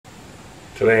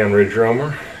Today on Ridge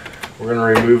Roamer, we're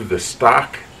going to remove the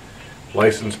stock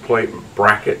license plate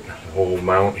bracket, the whole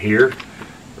mount here,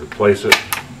 replace it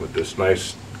with this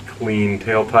nice clean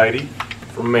tail tidy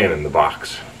from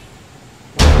MNNTHBX.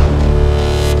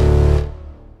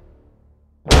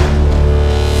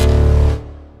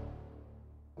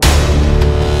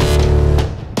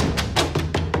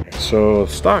 So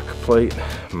stock plate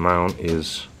mount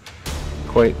is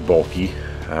quite bulky.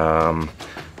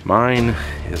 Mine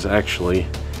is actually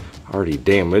already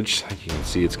damaged. You can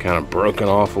see it's kind of broken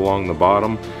off along the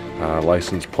bottom.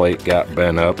 License plate got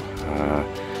bent up.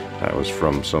 That was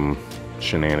from some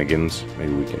shenanigans.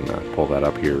 Maybe we can pull that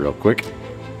up here real quick.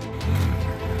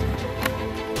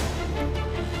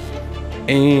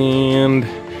 And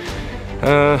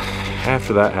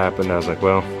after that happened, I was like,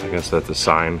 well, I guess that's a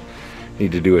sign.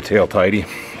 Need to do a tail tidy.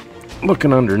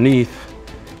 Looking underneath,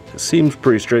 it seems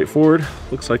pretty straightforward.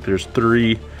 Looks like there's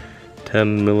 3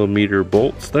 10mm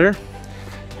bolts there.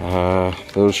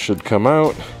 Those should come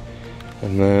out,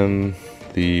 and then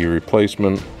the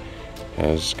replacement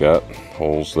has got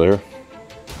holes there.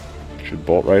 Should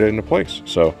bolt right into place.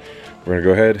 So we're gonna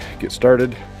go ahead, get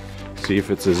started, see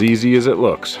if it's as easy as it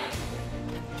looks.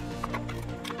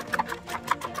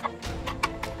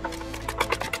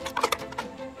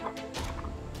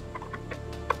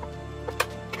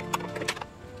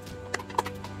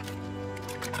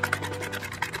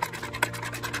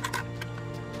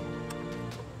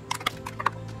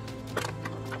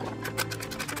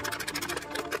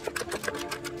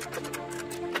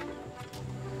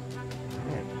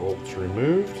 Bolts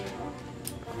removed.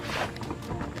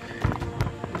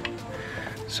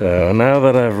 So now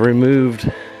that I've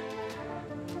removed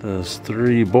those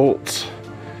 3 bolts,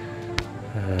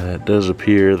 it does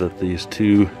appear that these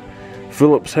 2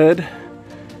 Phillips head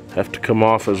have to come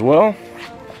off as well.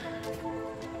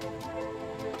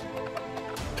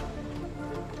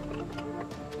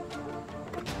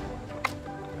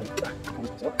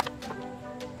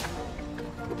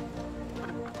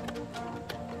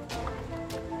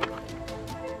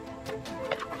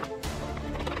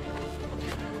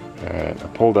 Alright, I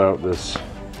pulled out this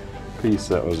piece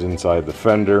that was inside the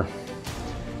fender,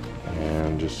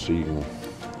 and just so you can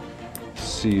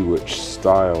see which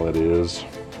style it is.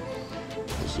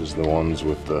 This is the ones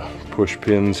with the push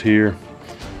pins here,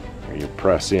 where you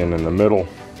press in the middle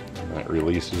and that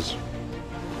releases.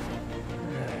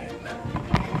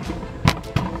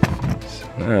 So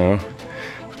now,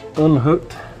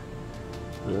 unhooked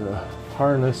the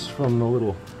harness from the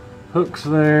little hooks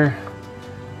there,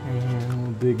 and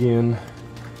we'll dig in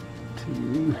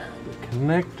to the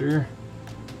connector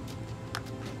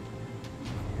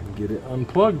and get it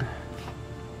unplugged.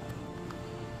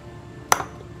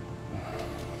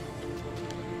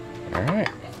 Alright,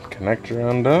 connector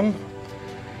undone.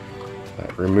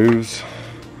 That removes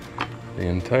the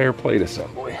entire plate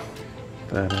assembly.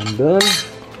 That undone,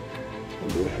 I'll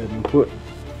go ahead and put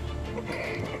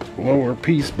the lower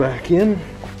piece back in.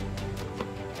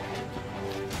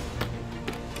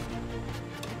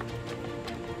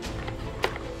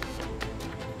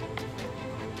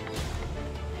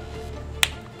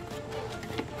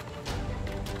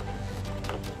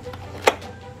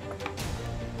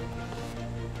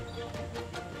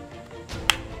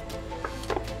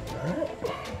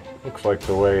 Looks like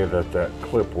the way that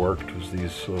clip worked was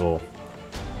these little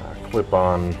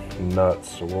clip-on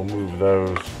nuts, so we'll move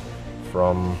those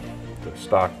from the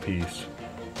stock piece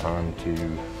onto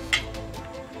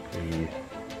the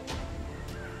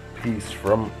piece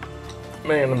from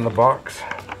MNNTHBX.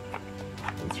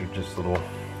 These are just little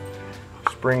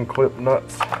spring clip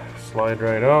nuts, slide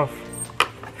right off.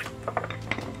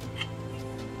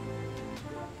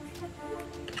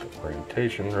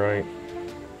 Orientation right,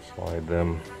 slide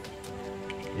them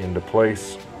into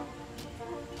place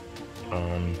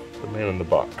on the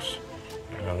MNNTHBX.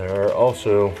 Now there are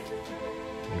also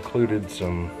included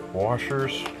some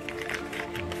washers.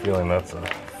 I'm feeling that's a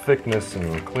thickness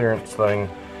and clearance thing,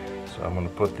 so I'm going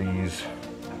to put these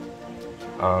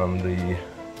on the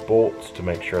bolts to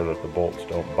make sure that the bolts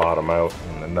don't bottom out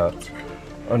and the nuts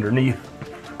underneath.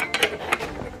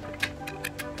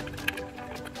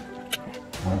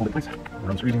 Hold it, please.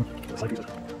 Run screening. Just like these.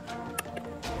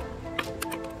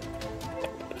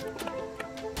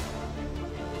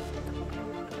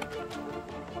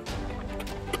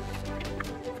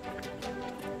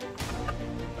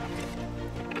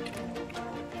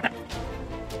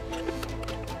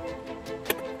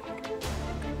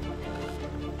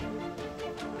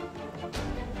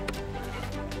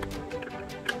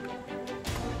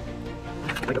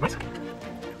 Like a nice.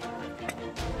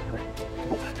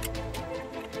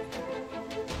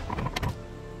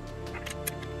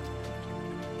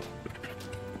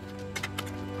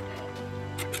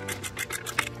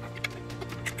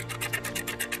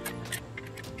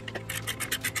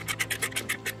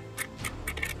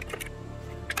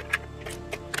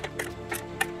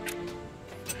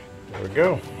 There we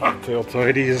go. Tail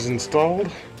tidy is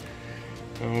installed.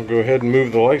 I'll go ahead and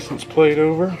move the license plate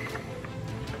over.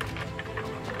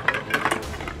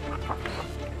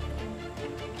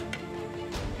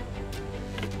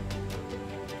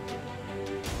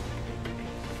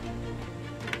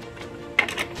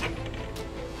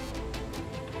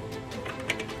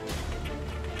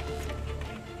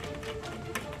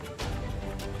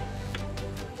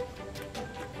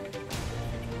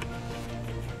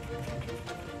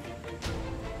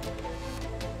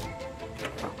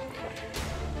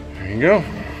 There you go.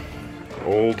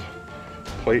 Old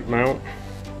plate mount,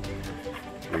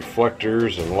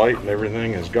 reflectors and light and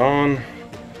everything is gone.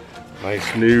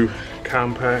 Nice new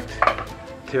compact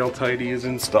tail tidy is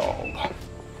installed.